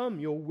kingdom come,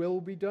 your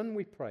will be done,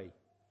 we pray.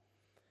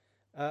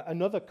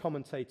 Another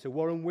commentator,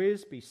 Warren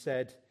Wiersbe,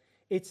 said,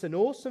 "It's an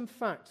awesome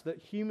fact that,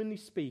 humanly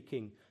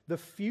speaking, the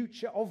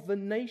future of the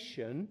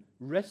nation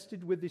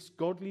rested with this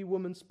godly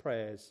woman's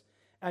prayers.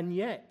 And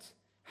yet,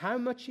 how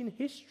much in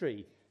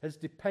history has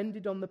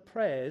depended on the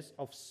prayers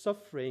of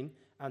suffering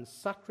and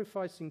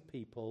sacrificing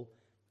people,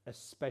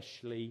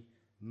 especially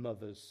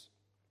mothers."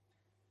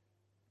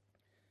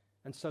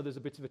 And so there's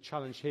a bit of a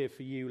challenge here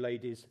for you,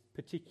 ladies,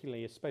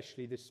 particularly,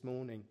 especially this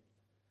morning.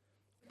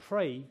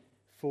 Pray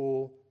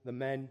for the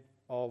men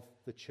of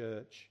the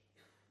church.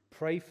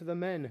 Pray for the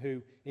men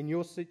who, in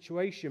your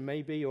situation,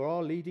 may be or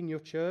are leading your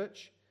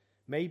church,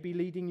 may be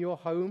leading your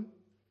home.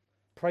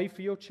 Pray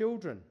for your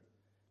children,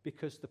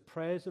 because the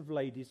prayers of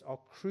ladies are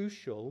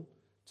crucial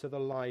to the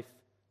life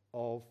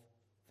of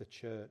the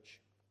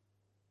church.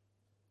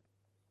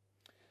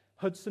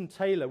 Hudson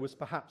Taylor was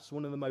perhaps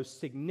one of the most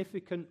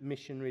significant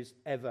missionaries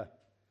ever.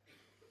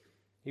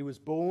 He was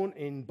born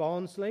in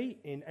Barnsley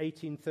in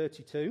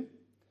 1832,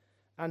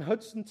 and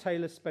Hudson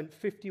Taylor spent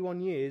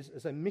 51 years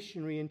as a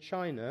missionary in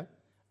China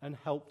and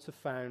helped to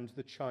found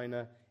the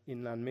China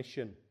Inland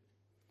Mission.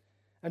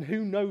 And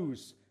who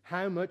knows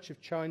how much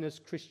of China's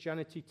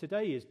Christianity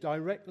today is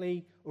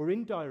directly or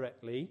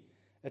indirectly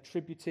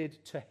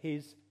attributed to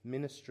his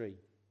ministry.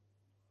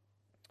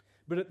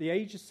 But at the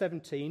age of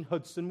 17,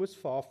 Hudson was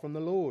far from the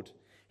Lord.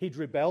 He'd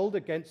rebelled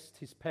against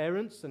his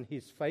parents and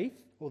his faith,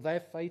 or their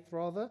faith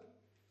rather.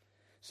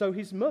 So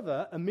his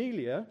mother,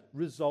 Amelia,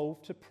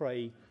 resolved to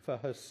pray for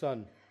her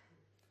son.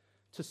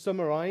 To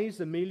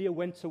summarize, Amelia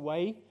went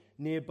away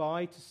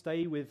nearby to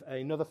stay with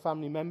another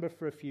family member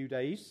for a few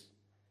days.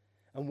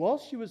 And while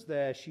she was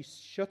there, she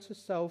shut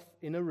herself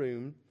in a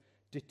room,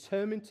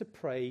 determined to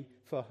pray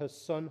for her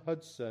son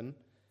Hudson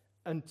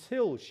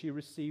until she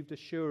received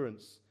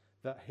assurance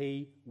that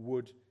he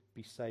would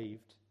be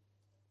saved.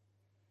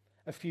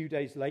 A few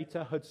days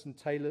later, Hudson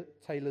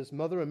Taylor's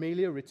mother,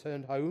 Amelia,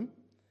 returned home,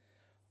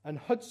 and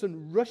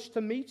Hudson rushed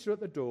to meet her at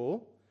the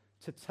door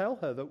to tell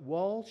her that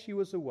while she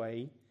was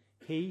away,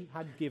 he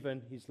had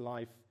given his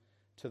life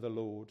to the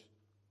Lord.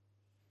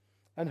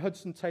 And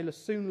Hudson Taylor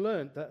soon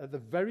learned that at the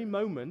very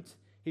moment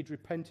he'd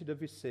repented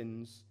of his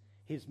sins,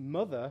 his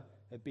mother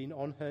had been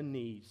on her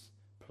knees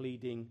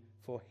pleading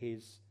for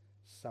his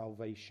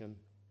salvation.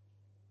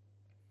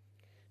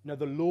 Now,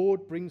 the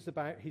Lord brings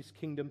about his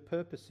kingdom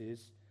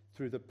purposes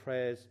through the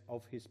prayers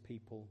of his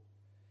people,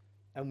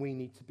 and we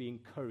need to be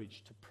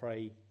encouraged to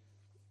pray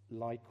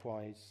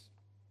likewise.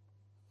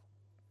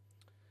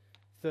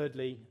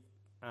 Thirdly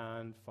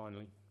and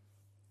finally,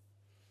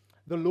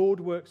 the Lord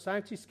works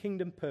out his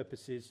kingdom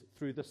purposes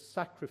through the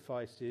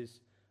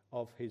sacrifices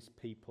of his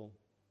people.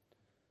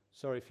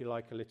 Sorry if you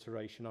like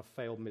alliteration, I've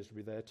failed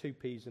miserably there. 2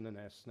 P's and an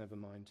S, never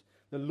mind.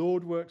 The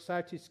Lord works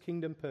out his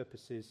kingdom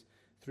purposes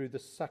through the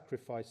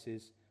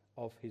sacrifices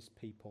of his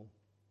people.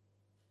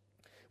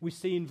 We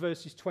see in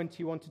verses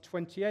 21 to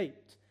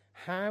 28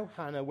 how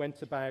Hannah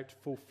went about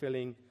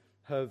fulfilling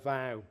her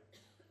vow.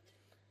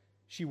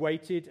 She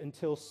waited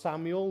until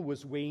Samuel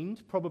was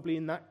weaned. Probably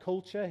in that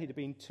culture he'd have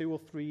been 2 or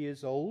 3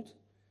 years old.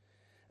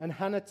 And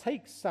Hannah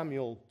takes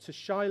Samuel to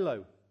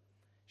Shiloh.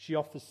 She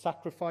offers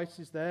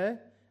sacrifices there,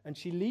 and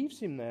she leaves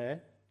him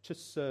there to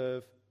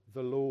serve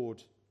the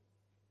Lord.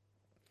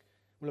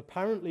 Well,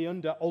 apparently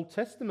under Old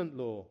Testament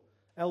law,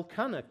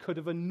 Elkanah could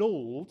have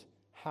annulled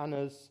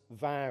Hannah's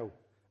vow.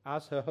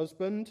 As her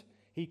husband,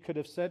 he could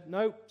have said,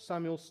 "No,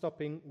 Samuel's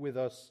stopping with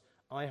us.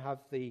 I have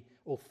the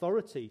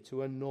authority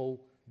to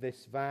annul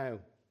this vow."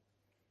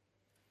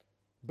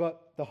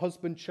 But the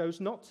husband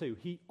chose not to.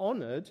 He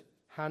honored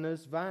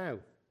Hannah's vow.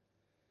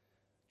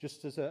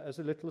 Just as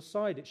a little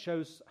aside, it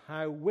shows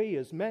how we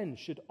as men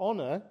should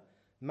honor,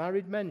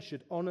 married men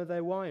should honor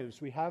their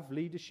wives. We have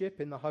leadership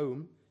in the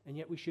home, and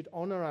yet we should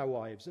honor our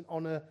wives and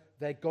honor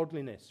their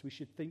godliness. We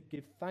should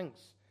give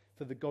thanks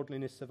for the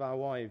godliness of our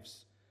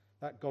wives,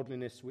 that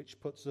godliness which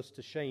puts us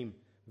to shame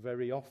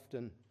very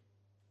often.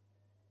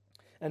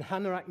 And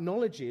Hannah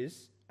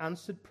acknowledges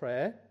answered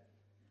prayer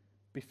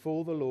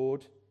before the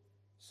Lord.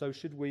 So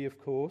should we, of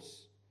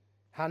course.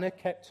 Hannah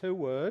kept her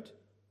word.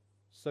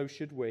 So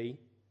should we.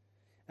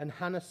 And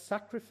Hannah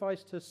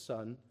sacrificed her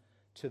son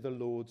to the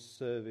Lord's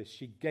service.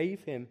 She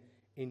gave him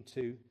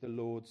into the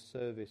Lord's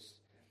service.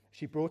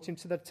 She brought him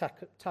to the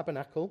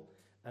tabernacle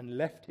and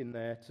left him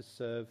there to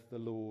serve the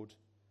Lord.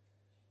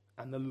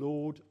 And the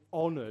Lord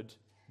honored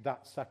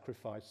that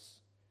sacrifice,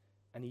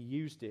 and he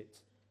used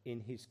it in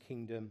his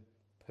kingdom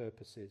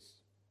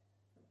purposes.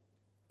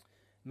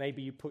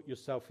 Maybe you put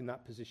yourself in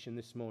that position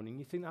this morning.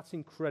 You think that's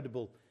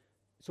incredible.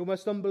 It's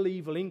almost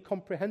unbelievable,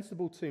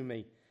 incomprehensible to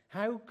me.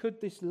 How could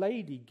this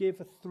lady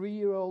give a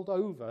 3-year-old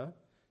over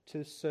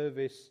to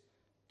service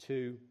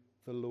to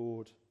the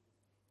Lord?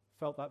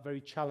 Felt that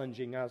very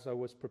challenging as I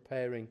was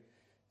preparing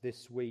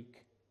this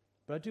week.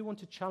 But I do want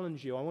to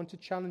challenge you. I want to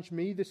challenge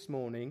me this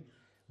morning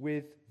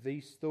with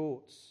these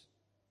thoughts.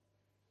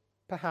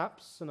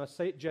 Perhaps, and I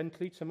say it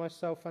gently to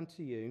myself and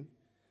to you,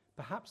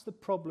 perhaps the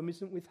problem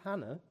isn't with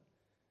Hannah.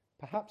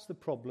 Perhaps the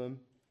problem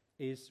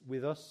is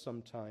with us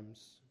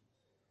sometimes.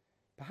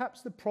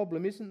 Perhaps the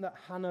problem isn't that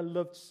Hannah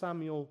loved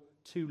Samuel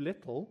too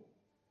little.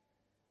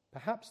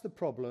 Perhaps the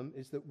problem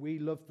is that we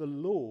love the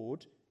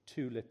Lord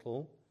too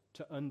little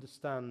to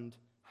understand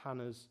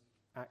Hannah's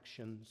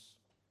actions.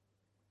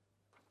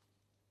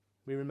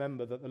 We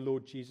remember that the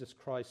Lord Jesus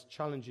Christ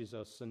challenges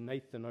us, and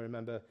Nathan, I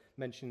remember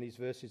mentioning these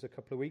verses a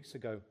couple of weeks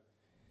ago.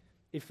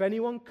 If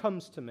anyone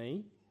comes to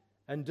me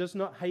and does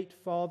not hate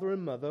father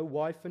and mother,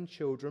 wife and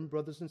children,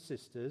 brothers and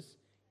sisters,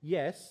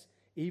 yes,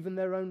 even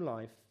their own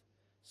life,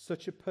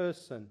 such a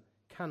person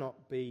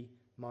cannot be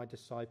my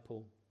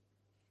disciple.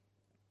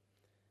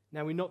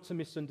 Now, we're not to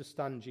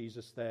misunderstand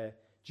Jesus there.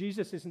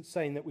 Jesus isn't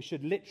saying that we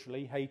should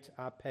literally hate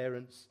our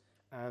parents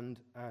and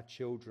our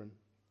children.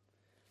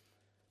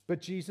 But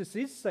Jesus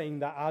is saying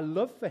that our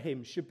love for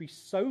him should be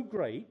so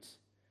great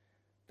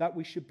that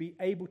we should be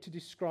able to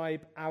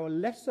describe our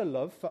lesser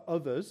love for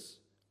others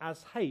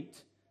as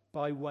hate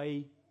by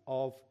way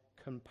of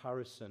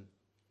comparison.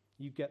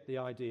 You get the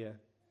idea.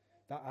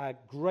 That our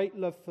great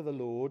love for the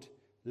Lord,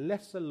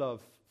 lesser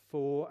love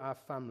for our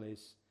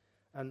families,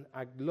 and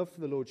our love for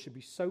the Lord should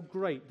be so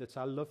great that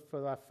our love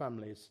for our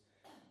families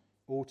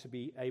ought to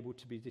be able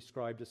to be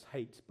described as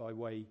hate by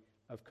way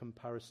of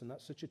comparison.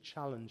 That's such a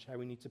challenge, how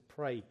we need to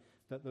pray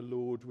that the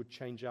Lord would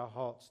change our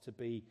hearts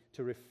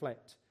to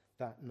reflect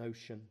that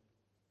notion.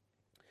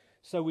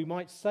 So we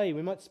might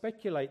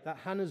speculate that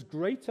Hannah's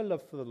greater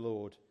love for the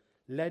Lord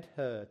led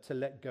her to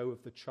let go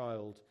of the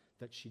child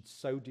that she'd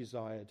so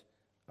desired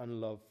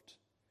and loved.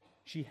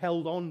 She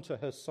held on to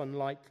her son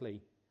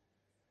lightly.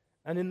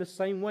 And in the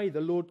same way, the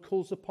Lord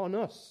calls upon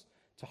us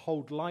to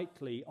hold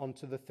lightly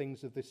onto the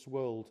things of this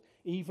world,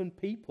 even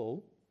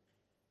people,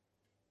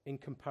 in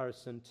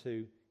comparison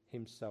to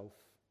himself.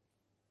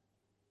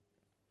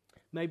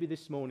 Maybe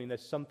this morning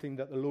there's something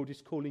that the Lord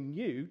is calling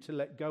you to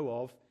let go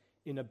of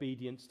in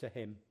obedience to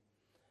him.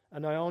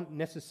 And I aren't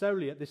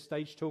necessarily at this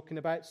stage talking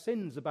about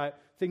sins, about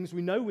things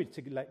we know we're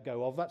to let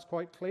go of. That's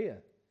quite clear.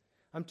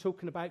 I'm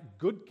talking about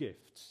good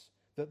gifts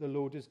that the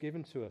Lord has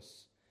given to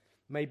us.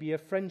 Maybe a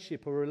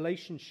friendship or a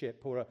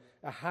relationship or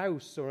a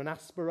house or an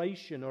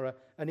aspiration or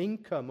an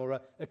income or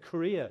a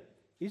career.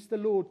 Is the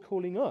Lord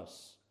calling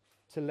us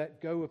to let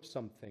go of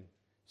something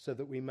so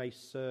that we may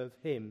serve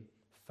him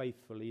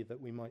faithfully,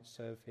 that we might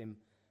serve him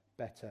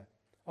better?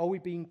 Are we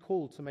being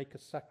called to make a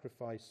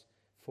sacrifice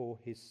for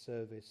his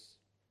service?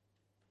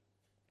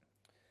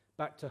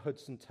 Back to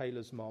Hudson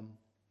Taylor's mom.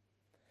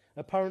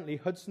 Apparently,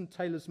 Hudson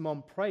Taylor's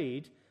mom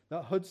prayed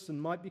that Hudson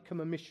might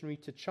become a missionary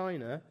to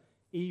China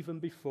even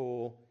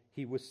before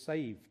he was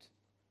saved.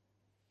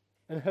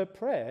 And her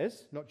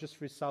prayers, not just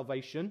for his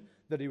salvation,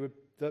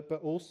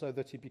 but also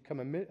that he become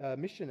a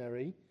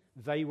missionary,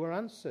 they were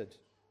answered.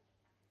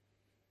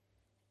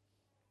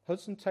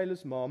 Hudson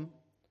Taylor's mom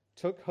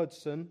took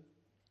Hudson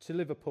to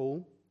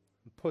Liverpool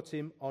and put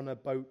him on a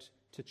boat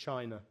to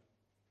China.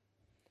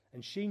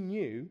 And she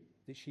knew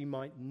that she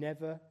might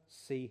never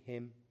see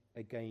him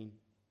again.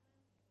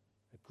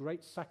 A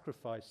great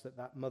sacrifice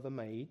that mother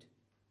made.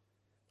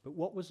 But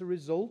what was the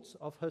result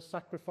of her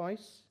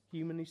sacrifice,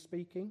 humanly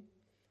speaking?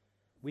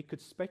 We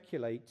could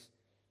speculate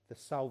the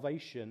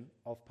salvation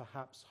of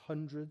perhaps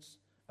hundreds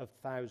of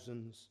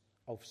thousands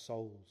of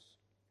souls.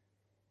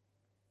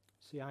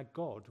 See, our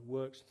God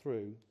works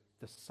through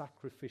the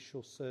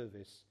sacrificial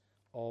service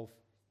of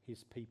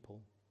his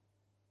people.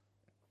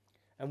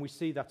 And we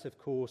see that, of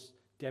course,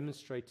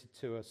 demonstrated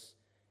to us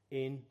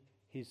in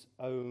his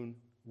own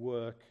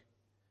work.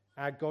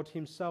 Our God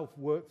himself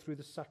worked through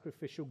the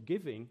sacrificial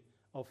giving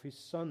of his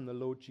Son, the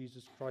Lord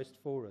Jesus Christ,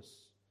 for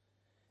us.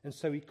 And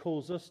so he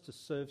calls us to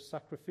serve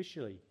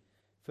sacrificially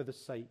for the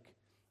sake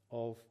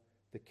of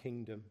the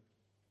kingdom.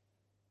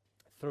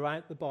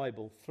 Throughout the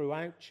Bible,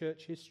 throughout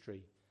church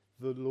history,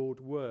 the Lord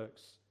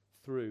works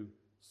through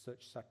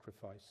such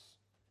sacrifice.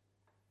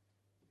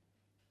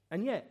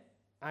 And yet,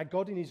 our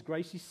God in his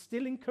grace, he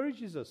still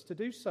encourages us to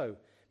do so,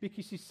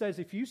 because he says,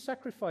 if you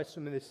sacrifice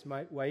in this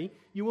way,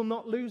 you will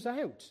not lose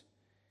out.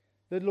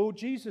 The Lord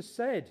Jesus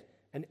said,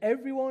 and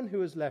everyone who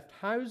has left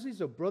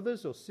houses or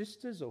brothers or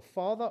sisters or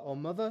father or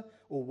mother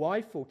or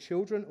wife or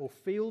children or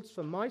fields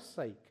for my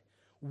sake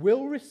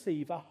will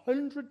receive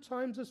 100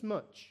 times as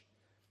much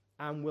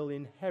and will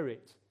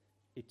inherit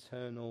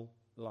eternal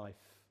life.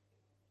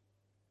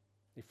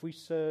 If we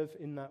serve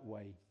in that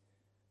way,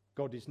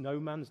 God is no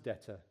man's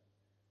debtor.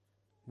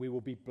 We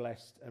will be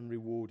blessed and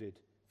rewarded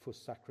for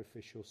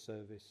sacrificial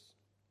service.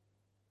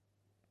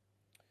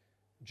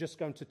 I'm just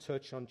going to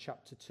touch on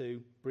chapter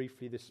 2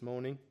 briefly this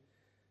morning,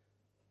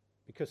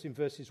 because in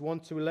verses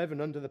 1 to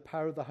 11, under the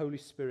power of the Holy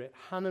Spirit,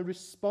 Hannah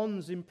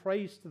responds in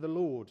praise to the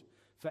Lord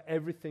for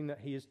everything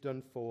that he has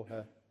done for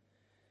her.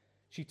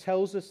 She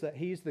tells us that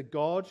he is the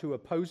God who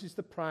opposes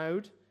the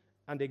proud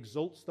and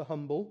exalts the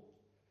humble.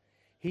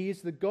 He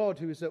is the God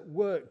who is at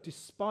work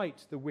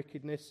despite the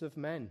wickedness of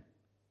men.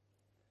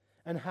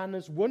 And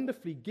Hannah's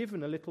wonderfully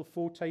given a little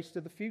foretaste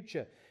of the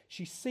future.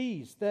 She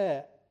sees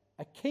there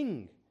a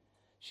king.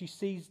 She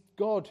sees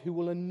God who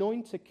will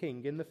anoint a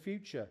king in the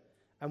future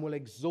and will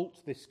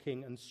exalt this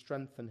king and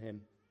strengthen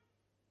him.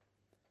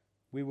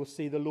 We will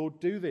see the Lord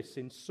do this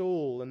in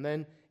Saul and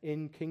then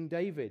in King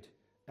David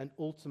and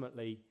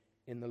ultimately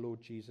in the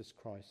Lord Jesus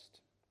Christ.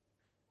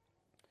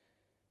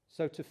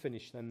 So to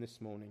finish then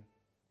this morning,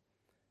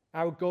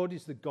 our God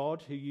is the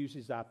God who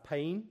uses our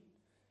pain,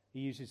 He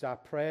uses our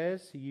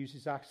prayers, He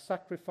uses our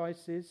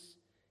sacrifices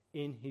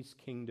in His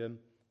kingdom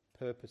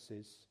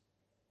purposes.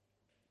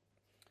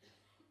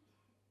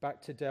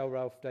 Back to Dale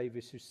Ralph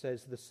Davis, who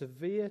says, the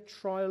severe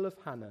trial of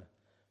Hannah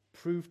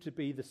proved to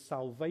be the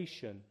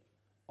salvation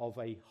of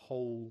a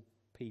whole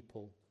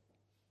people.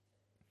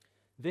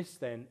 This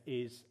then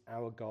is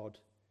our God,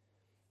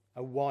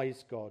 a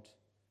wise God,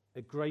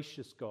 a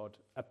gracious God,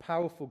 a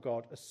powerful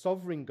God, a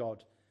sovereign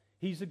God.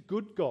 He's a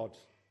good God,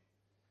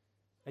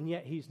 and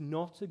yet He's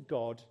not a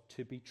God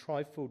to be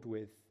trifled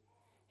with.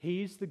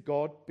 He is the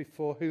God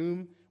before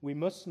whom we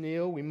must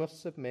kneel, we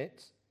must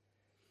submit.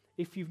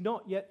 If you've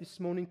not yet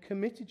this morning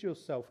committed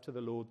yourself to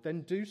the Lord,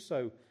 then do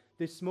so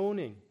this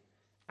morning.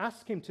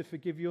 Ask Him to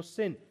forgive your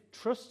sin.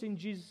 Trust in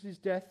Jesus'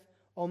 death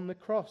on the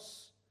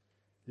cross.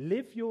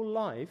 Live your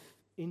life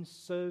in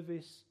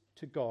service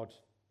to God.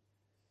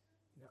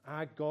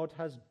 Our God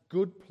has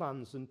good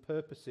plans and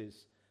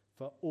purposes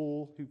for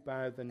all who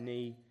bow the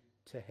knee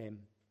to Him.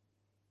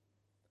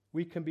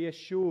 We can be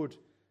assured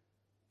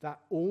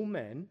that all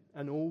men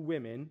and all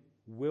women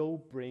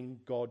will bring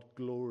God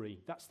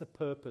glory. That's the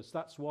purpose.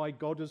 That's why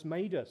God has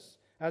made us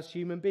as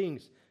human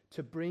beings,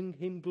 to bring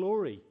Him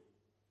glory.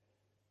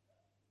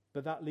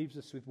 But that leaves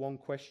us with one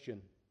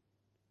question.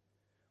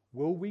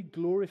 Will we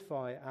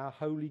glorify our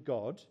holy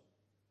God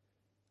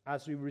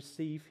as we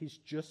receive His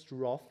just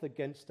wrath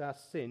against our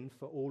sin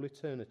for all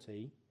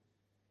eternity?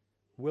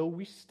 Will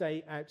we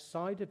stay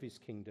outside of His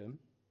kingdom?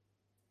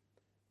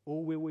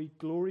 Or will we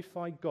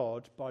glorify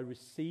God by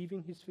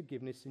receiving His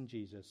forgiveness in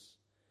Jesus,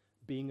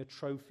 being a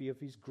trophy of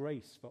His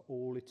grace for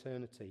all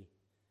eternity?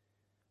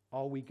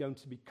 Are we going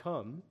to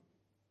become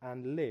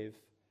and live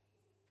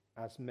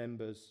as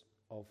members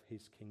of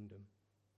His kingdom?